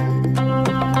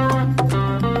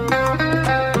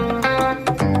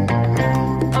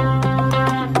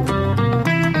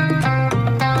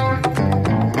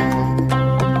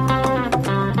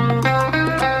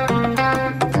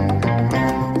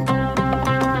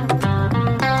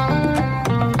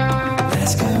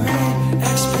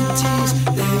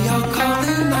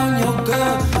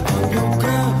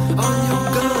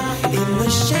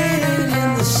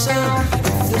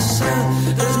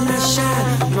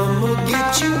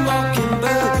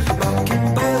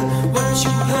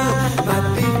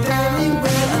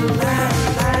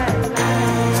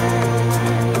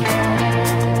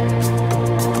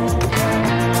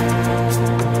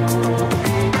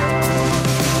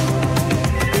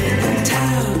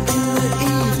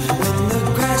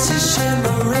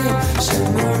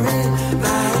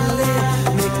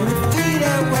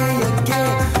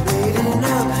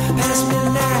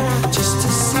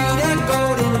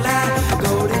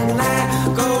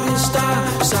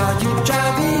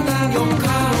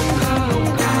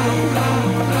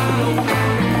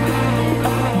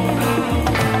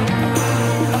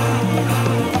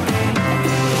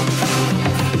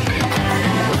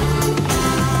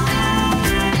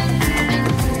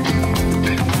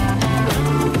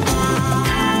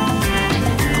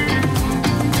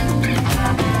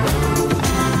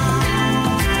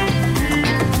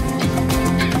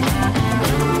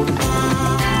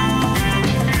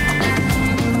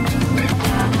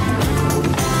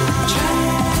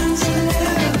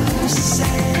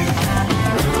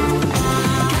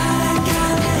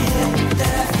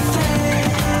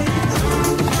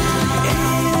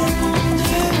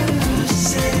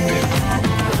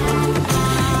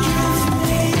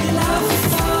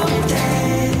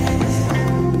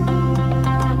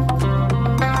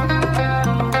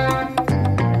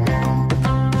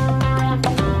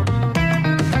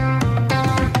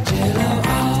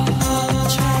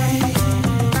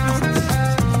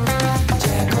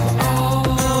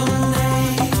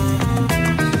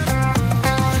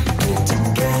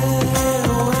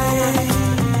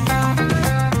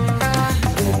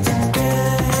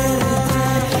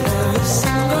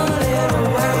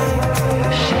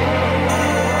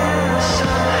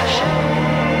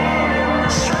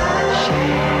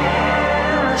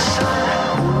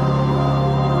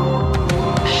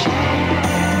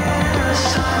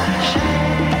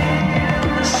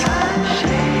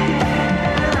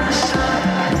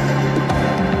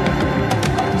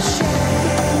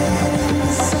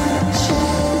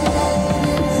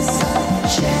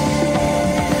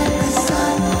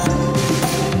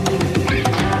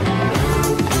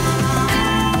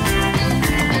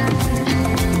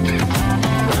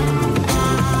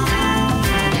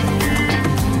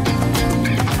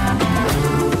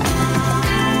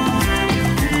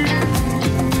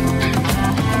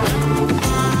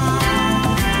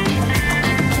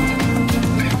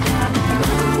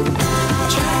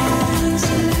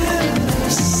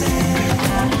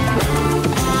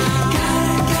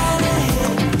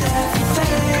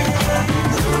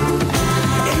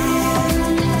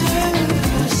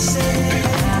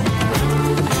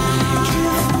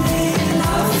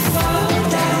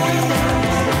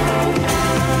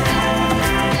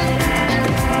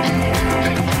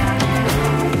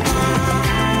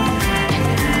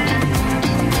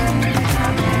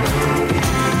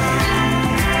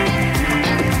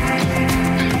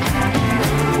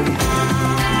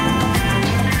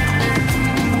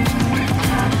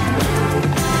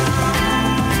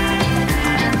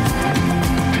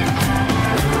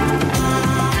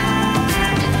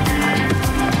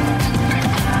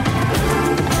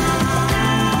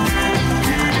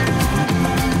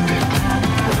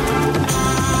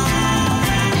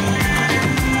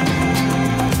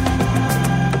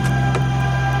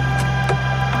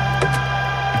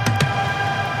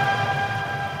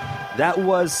 That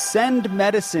was Send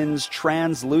Medicine's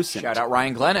Translucent. Shout out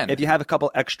Ryan Glennon. If you have a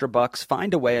couple extra bucks,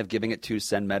 find a way of giving it to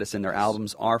Send Medicine. Their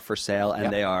albums are for sale,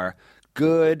 and they are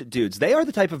good dudes. They are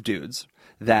the type of dudes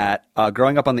that,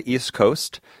 growing up on the East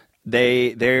Coast,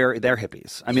 they're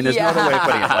hippies. I mean, there's no other way of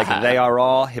putting it. Like, they are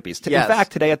all hippies. Yes. In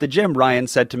fact, today at the gym, Ryan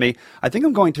said to me, "I think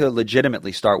I'm going to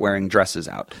legitimately start wearing dresses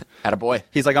out." Attaboy.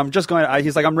 He's like,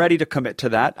 I'm ready to commit to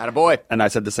that. Attaboy. And I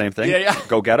said the same thing. Yeah.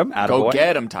 Go get him. Go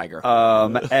get him, Tiger.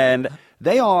 And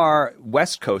they are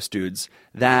West Coast dudes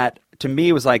that, to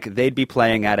me, was like they'd be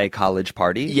playing at a college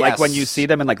party. Yes. Like when you see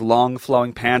them in like long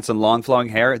flowing pants and long flowing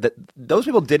hair, those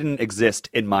people didn't exist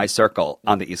in my circle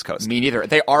on the East Coast. Me neither.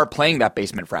 They are playing that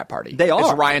basement frat party. They are.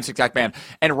 It's Ryan's exact band.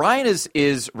 And Ryan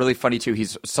is really funny too.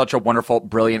 He's such a wonderful,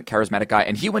 brilliant, charismatic guy.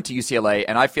 And he went to UCLA,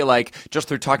 and I feel like just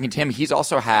through talking to him, he's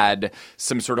also had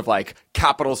some sort of like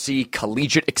capital C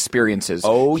collegiate experiences.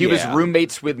 Oh, he was yeah.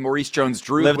 roommates with Maurice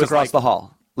Jones-Drew. Lived across the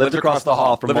hall. Lived across the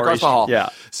hall from Maurice. Yeah.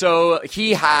 So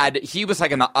he was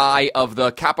like in the eye of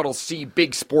the capital C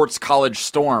big sports college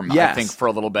storm, Yes. I think, for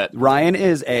a little bit. Ryan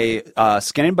is a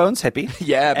skin and bones hippie.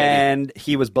 Yeah, baby. And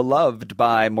he was beloved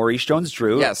by Maurice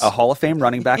Jones-Drew, Yes. a Hall of Fame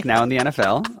running back now in the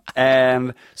NFL.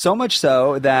 And so much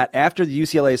so that after the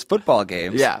UCLA's football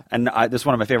games, Yeah. and this is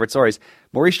one of my favorite stories,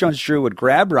 Maurice Jones-Drew would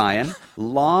grab Ryan,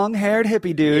 long-haired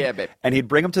hippie dude, Yeah, baby. and he'd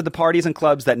bring him to the parties and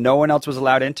clubs that no one else was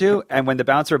allowed into. And when the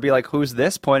bouncer would be like, "Who's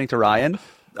this?" pointing to Ryan,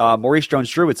 Maurice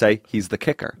Jones-Drew would say, "He's the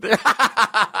kicker."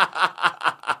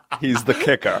 He's the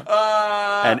kicker.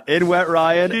 And in went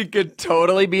Ryan. He could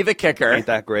totally be the kicker. Ain't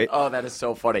that great? Oh, that is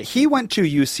so funny. He went to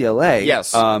UCLA.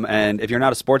 Yes. And if you're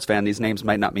not a sports fan, these names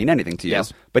might not mean anything to you.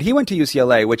 Yes. But he went to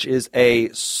UCLA, which is a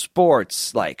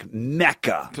sports, like,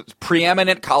 mecca.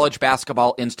 Preeminent college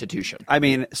basketball institution. I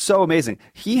mean, so amazing.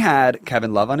 He had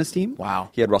Kevin Love on his team. Wow.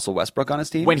 He had Russell Westbrook on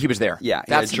his team. When he was there. Yeah. He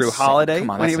That's had Drew insane. Holiday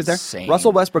Come on, when he that's was insane. there.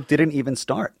 Russell Westbrook didn't even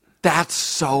start. That's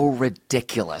so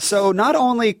ridiculous. So not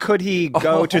only could he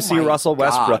go to see my Russell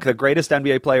Westbrook, God. the greatest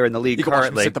NBA player in the league You could watch him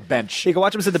currently. sit the bench. He could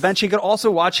watch him sit the bench. He could also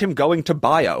watch him going to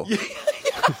bio.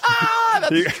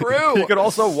 That's true. You could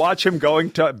also watch him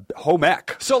going to home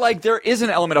ec. So, like, there is an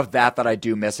element of that I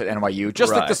do miss at NYU.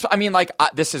 Just like Right. this, I mean, like,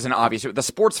 this isn't obvious. The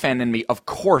sports fan in me, of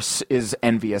course, is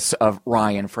envious of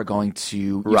Ryan for going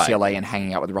to Right. UCLA and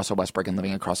hanging out with Russell Westbrook and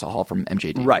living across the hall from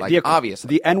MJD. Right. Like, obviously.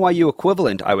 The NYU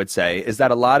equivalent, I would say, is that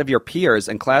a lot of your peers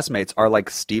and classmates are like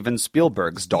Steven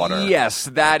Spielberg's daughter. Yes,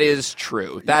 that is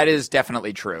true. That is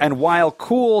definitely true. And while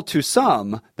cool to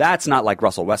some, that's not like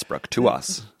Russell Westbrook to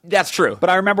us. that's true. But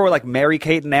I remember like Mary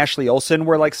Kate and Ashley Olsen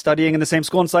were like studying in the same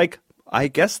school, and it's like, I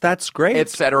guess that's great. Et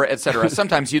cetera, et cetera.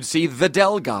 Sometimes you'd see the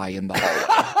Dell guy in the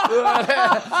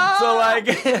hallway. So,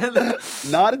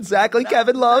 like, not exactly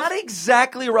Kevin Love. not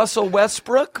exactly Russell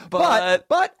Westbrook, But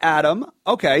Adam,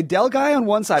 okay, Dell guy on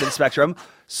one side of the spectrum.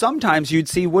 Sometimes you'd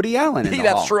see Woody Allen in the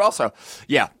that's hall. true also.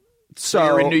 Yeah. So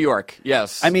you're in New York.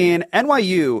 Yes. I mean,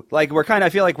 NYU, like I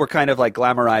feel like we're kind of like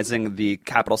glamorizing the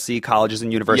capital C colleges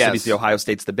and universities, Yes. the Ohio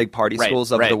States, the big party Right,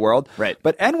 schools of right, the world. right.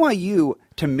 But NYU,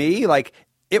 to me, like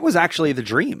it was actually the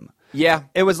dream. Yeah.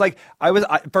 It was like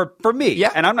for me,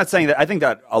 Yeah. and I'm not saying that I think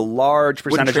that a large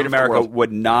percentage trade of it for the America world.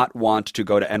 would not want to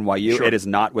go to NYU. Sure. It is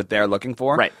not what they're looking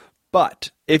for. Right.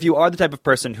 But if you are the type of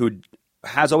person who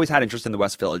has always had interest in the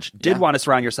West Village, did Yeah. want to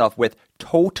surround yourself with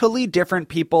totally different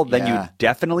people than Yeah. you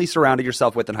definitely surrounded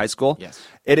yourself with in high school. Yes.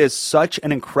 It is such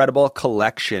an incredible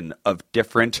collection of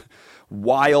different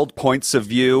wild points of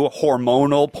view,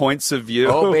 hormonal points of view.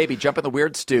 Oh, baby, jump in the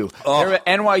weird stew.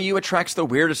 NYU attracts the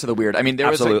weirdest of the weird. I mean, there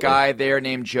was Absolutely. a guy there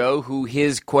named Joe who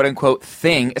his quote-unquote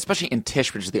thing, especially in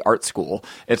Tisch, which is the art school,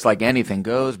 it's like anything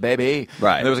goes, baby.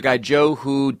 Right. And there was a guy, Joe,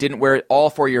 who all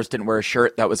 4 years didn't wear a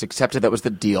shirt. That was accepted. That was the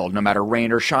deal. No matter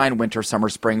rain or shine, winter, summer,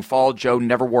 spring, fall, Joe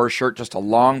never wore a shirt, just a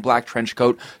long black trench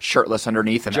coat, shirtless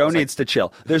underneath. And Joe needs to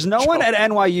chill. There's no one at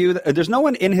NYU. There's no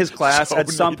one in his class Joe at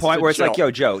some needs point to where it's like, chill.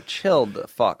 "Yo, Joe, chill the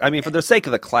fuck." I mean, for the sake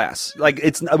of the class, like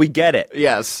we get it.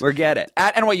 Yes. we get it.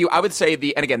 At NYU, I would say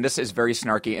and again, this is very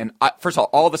snarky, and first of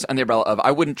all this under the umbrella of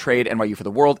I wouldn't trade NYU for the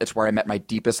world. It's where I met my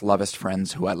deepest, lovest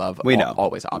friends who I love. We know.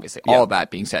 Always, obviously. Yeah. All of that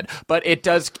being said. But it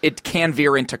can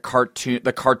veer into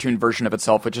the cartoon version of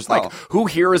itself, which is like, Oh. who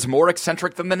here is more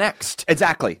eccentric than the next?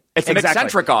 Exactly. It's an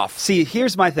eccentric off. See,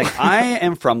 here's my thing. I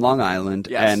am from Long Island,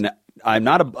 Yes. and I'm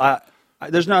not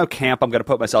there's no camp I'm going to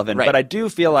put myself in, Right. but I do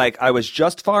feel like I was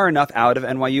just far enough out of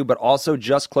NYU, but also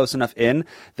just close enough in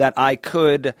that I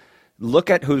could look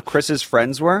at who Chris's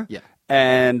friends were. Yeah.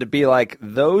 And be like,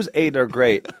 those 8 are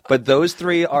great, but those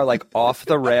 3 are like off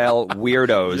the rail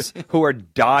weirdos who are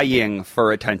dying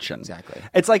for attention. Exactly.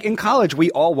 It's like in college,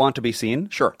 we all want to be seen.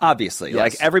 Sure. Obviously. Yes.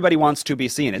 Like everybody wants to be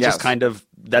seen. It's Yes. just kind of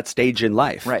that stage in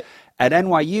life. Right. At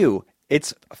NYU,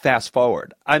 it's fast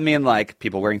forward. I mean, like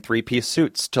people wearing 3-piece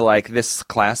suits to like this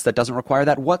class that doesn't require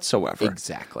that whatsoever.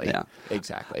 Exactly. Yeah.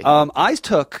 Exactly. I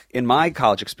took in my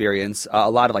college experience a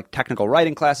lot of like technical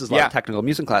writing classes, a lot of technical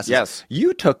music classes. Yes.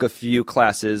 You took a few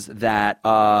classes that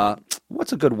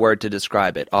what's a good word to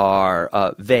describe it?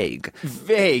 Are vague.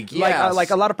 Vague. Yes. Like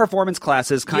a lot of performance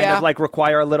classes kind of like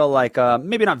require a little like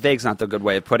maybe not vague's not the good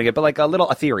way of putting it, but like a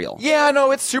little ethereal. Yeah,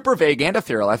 no, it's super vague and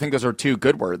ethereal. I think those are two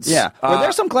good words. Yeah. Were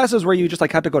there some classes where you just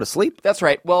like had to go to sleep? That's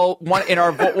right. Well, one in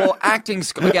our acting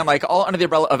school again, like all under the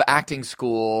umbrella of acting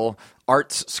school,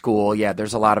 arts school. Yeah,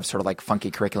 there's a lot of sort of like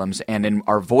funky curriculums. And in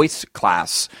our voice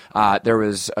class, there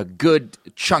was a good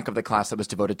chunk of the class that was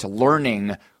devoted to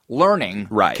learning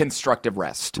constructive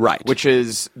rest. Right. Which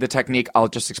is the technique, I'll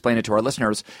just explain it to our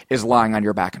listeners, is lying on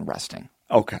your back and resting.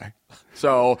 Okay.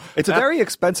 So it's a very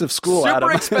expensive school, super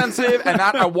Adam. expensive, and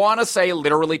that I want to say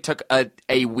literally took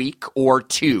a week or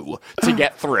two to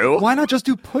get through. Why not just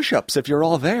do push-ups if you're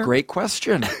all there? Great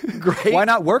question. Great. Why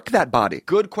not work that body?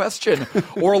 Good question.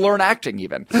 Or learn acting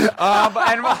even.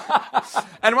 And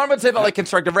one would say that like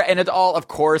constructive, and it's all, of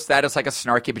course, that is like a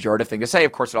snarky pejorative thing to say.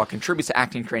 Of course, it all contributes to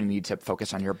acting training. You need to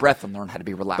focus on your breath and learn how to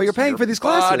be relaxed. But you're paying for these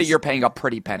classes. You're paying a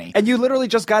pretty penny. And you literally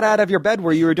just got out of your bed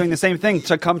where you were doing the same thing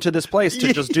to come to this place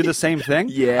to just do the same thing.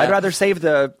 Yeah. I'd rather save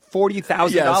the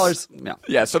 $40,000. Yes.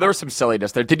 Yeah, so there was some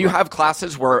silliness there. Did you have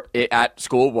classes where at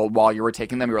school, while you were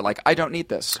taking them, you were like, I don't need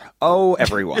this? Oh,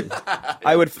 everyone.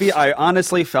 I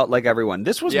honestly felt like everyone.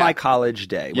 This was my college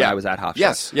day when I was at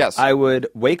Hofstra. Yes. I would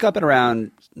wake up at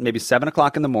around maybe 7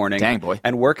 o'clock in the morning. Dang, boy.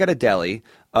 And work at a deli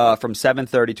from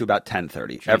 7:30 to about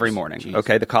 10:30 every morning. Jeez.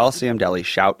 Okay, the Coliseum Deli,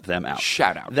 shout them out.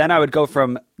 Shout out. Then I would go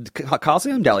from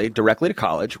Coliseum Deli directly to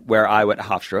college, where I would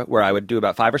Hofstra, where I would do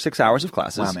about 5 or 6 hours of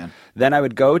classes. Wow, man. Then I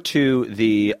would go to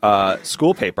the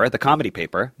school paper, the comedy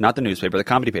paper, not the newspaper, the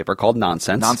comedy paper called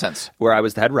Nonsense, where I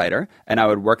was the head writer, and I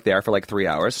would work there for like 3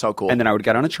 hours. So cool. And then I would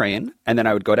get on a train, and then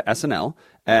I would go to SNL,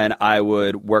 and I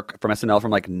would work from SNL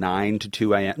from like 9 to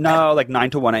 2 a.m. No, like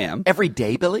 9 to 1 a.m. Every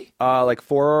day, Billy? Like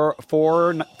four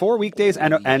weekdays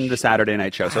and the Saturday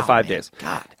night show, so 5 days.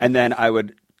 God. And then I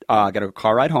would get a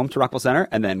car ride home to Rockwell Center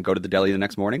and then go to the deli the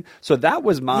next morning. So that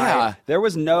was there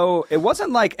was it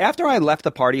wasn't like after I left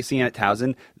the party scene at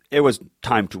Towson, it was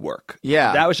time to work.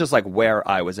 Yeah. That was just like where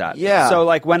I was at. Yeah. So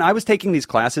like when I was taking these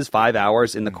classes 5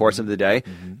 hours in the course of the day,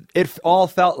 it all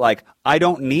felt like I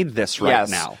don't need this right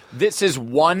now. This is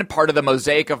one part of the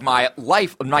mosaic of my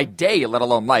life, my day, let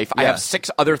alone life. I have 6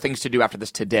 other things to do after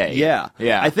this today. Yeah.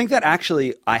 Yeah. I think that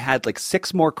actually I had like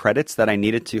 6 more credits that I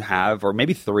needed to have, or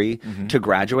maybe 3 to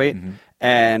graduate.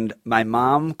 And my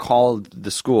mom called the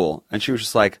school and she was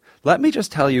just like, let me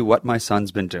just tell you what my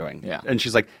son's been doing. Yeah. And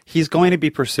she's like, he's going to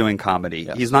be pursuing comedy.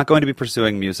 Yes. He's not going to be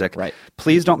pursuing music. Right.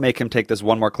 Please don't make him take this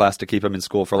one more class to keep him in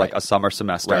school for like a summer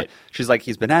semester. Right. She's like,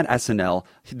 he's been at SNL.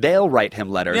 They'll write him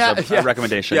letters of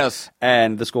recommendation. Yes.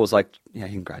 And the school's like, yeah,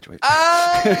 he can graduate.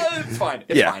 It's fine.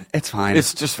 It's fine. It's fine.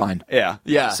 It's just fine. Yeah.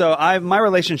 Yeah. So my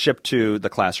relationship to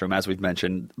the classroom, as we've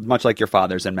mentioned, much like your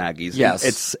father's and Maggie's,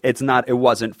 Yes. it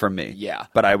wasn't for me. Yeah.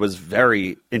 But I was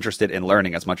very interested in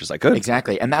learning as much as I could.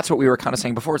 Exactly. And that's what we were kind of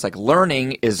saying before. It's like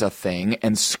learning is a thing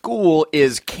and school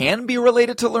can be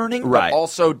related to learning, Right. but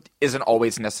also isn't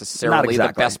always necessarily the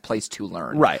exactly. best place to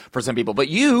learn. Right. For some people. But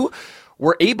you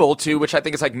were able to, which I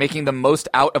think is like making the most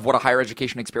out of what a higher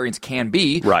education experience can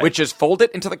be, Right. which is fold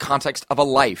it into the context of a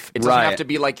life. It doesn't Right. have to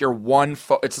be like your one,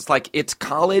 it's just like it's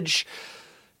college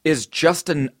is just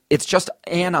an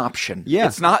option. Yeah.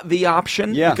 It's not the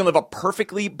option. Yeah. You can live a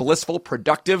perfectly blissful,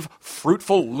 productive,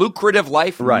 fruitful, lucrative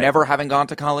life Right. never having gone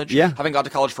to college. Yeah. Having gone to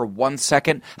college for 1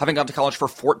 second, having gone to college for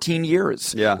 14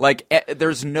 years. Yeah. Like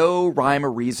there's no rhyme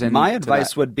or reason. My to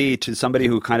advice that. would be to somebody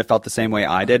who kind of felt the same way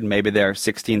I did. Maybe they're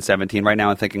 16, 17 right now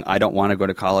and thinking, I don't want to go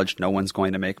to college. No one's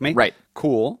going to make me. Right.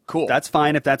 Cool. That's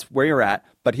fine if that's where you're at.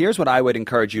 But here's what I would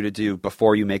encourage you to do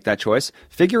before you make that choice.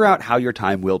 Figure out how your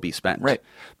time will be spent. Right.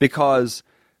 Because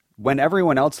when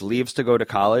everyone else leaves to go to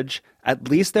college, at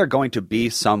least they're going to be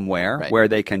somewhere Right. where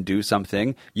they can do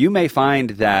something. You may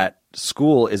find that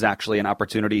school is actually an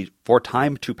opportunity for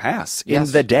time to pass in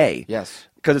the day. Yes.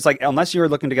 Because it's like, unless you're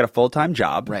looking to get a full-time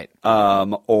job, Right.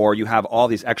 Or you have all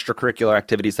these extracurricular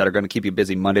activities that are going to keep you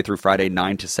busy Monday through Friday,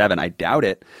 9 to 7, I doubt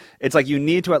it. It's like you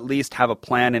need to at least have a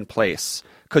plan in place.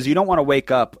 Because you don't want to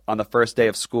wake up on the first day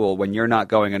of school when you're not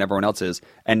going and everyone else is,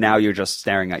 and now you're just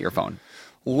staring at your phone.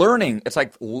 Learning, it's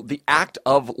like the act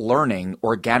of learning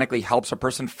organically helps a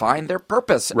person find their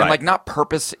purpose. Right. And like not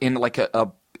purpose in like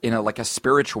like a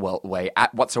spiritual way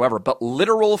whatsoever, but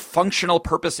literal functional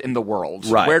purpose in the world.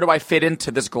 Right. Where do I fit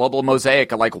into this global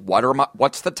mosaic of like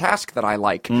what's the task that I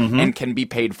like and can be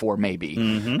paid for maybe?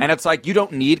 And it's like you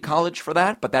don't need college for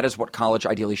that, but that is what college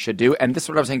ideally should do. And this is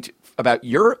what I was saying about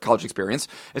your college experience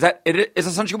is that it is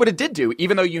essentially what it did do.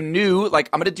 Even though you knew like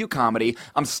I'm going to do comedy,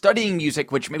 I'm studying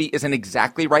music, which maybe isn't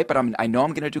exactly right, but I know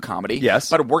I'm going to do comedy. Yes.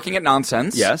 But working at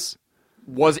Nonsense. Yes.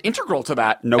 Was integral to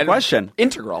that. No question.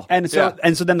 Integral. And so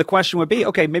then the question would be,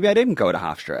 okay, maybe I didn't go to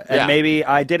Hofstra, and maybe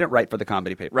I didn't write for the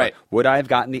comedy paper. Right. Would I have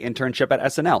gotten the internship at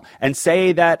SNL? And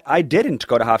say that I didn't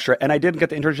go to Hofstra and I didn't get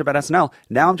the internship at SNL.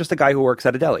 Now I'm just a guy who works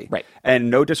at a deli. Right.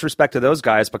 And no disrespect to those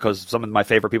guys, because some of my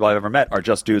favorite people I've ever met are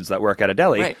just dudes that work at a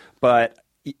deli. Right. But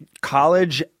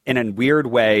college, in a weird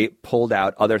way, pulled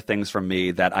out other things from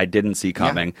me that I didn't see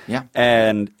coming. Yeah.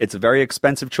 And it's a very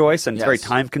expensive choice, and it's a very Yes.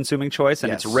 time-consuming choice,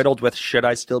 and Yes. it's riddled with, should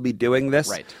I still be doing this?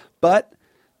 Right. But,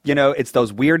 it's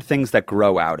those weird things that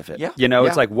grow out of it. Yeah.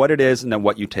 It's like what it is and then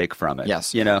what you take from it.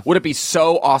 Yes. You know? Would it be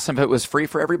so awesome if it was free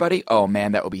for everybody? Oh,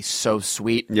 man, that would be so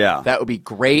sweet. Yeah. That would be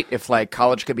great if, like,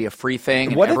 college could be a free thing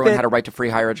and What if everyone it- had a right to free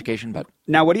higher education. But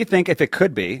Now, what do you think if it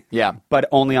could be? Yeah. But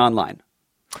only online?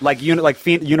 Like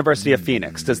University of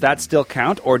Phoenix, does that still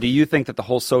count, or do you think that the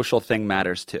whole social thing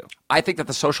matters too? I think that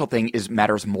the social thing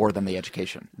matters more than the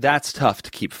education. That's tough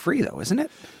to keep free, though, isn't it?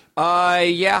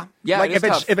 Yeah. Like it is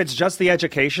tough. if it's just the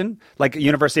education, like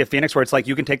University of Phoenix, where it's like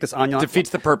you can take this online.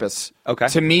 Defeats the purpose. Okay.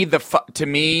 To me,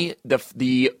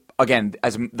 the again,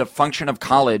 as the function of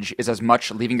college is as much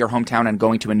leaving your hometown and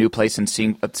going to a new place and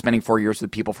spending 4 years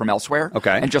with people from elsewhere.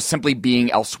 Okay. And just simply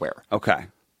being elsewhere. Okay.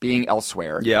 Being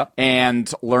elsewhere. Yeah.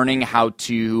 And learning how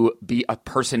to be a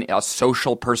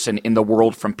social person in the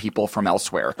world from people from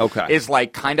elsewhere. Okay. Is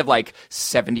like kind of like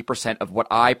 70% of what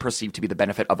I perceive to be the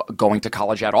benefit of going to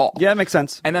college at all. Yeah, it makes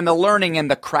sense. And then the learning and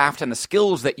the craft and the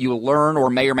skills that you learn or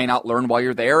may not learn while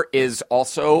you're there is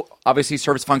also obviously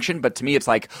service function. But to me, it's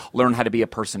like learn how to be a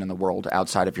person in the world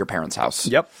outside of your parents' house.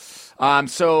 Yep.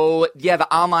 So yeah,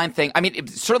 the online thing, I mean,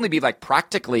 it'd certainly be like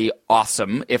practically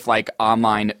awesome if like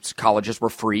online colleges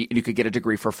were free and you could get a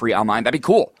degree for free online. That'd be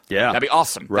cool. Yeah. That'd be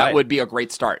awesome. Right. That would be a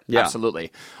great start. Yeah.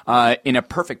 Absolutely. In a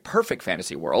perfect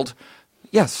fantasy world,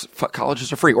 yes,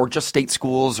 colleges are free, or just state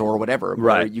schools or whatever. Where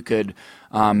Right. you could,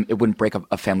 it wouldn't break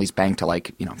a family's bank to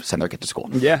like, send their kid to school.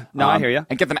 Yeah. No, I hear you.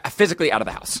 And get them physically out of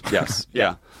the house. Yes.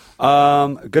 Yeah.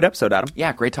 Good episode, Adam.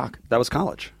 Yeah, great talk. That was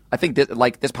college. I think this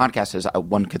podcast is,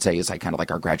 one could say, is like kind of like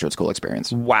our graduate school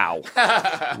experience. Wow.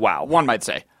 Wow. One might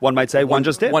say. One might say one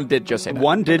just did. One did just say that.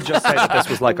 One did just say that this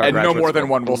was like our And no graduate more school. than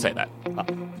one will say that.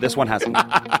 This one hasn't.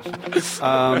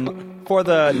 For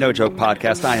the No Joke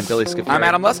Podcast, I am Billy Scafuri. I'm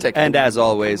Adam Lustig. And as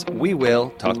always, we will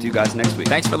talk to you guys next week.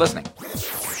 Thanks for listening.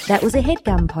 That was a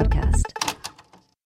HeadGum podcast.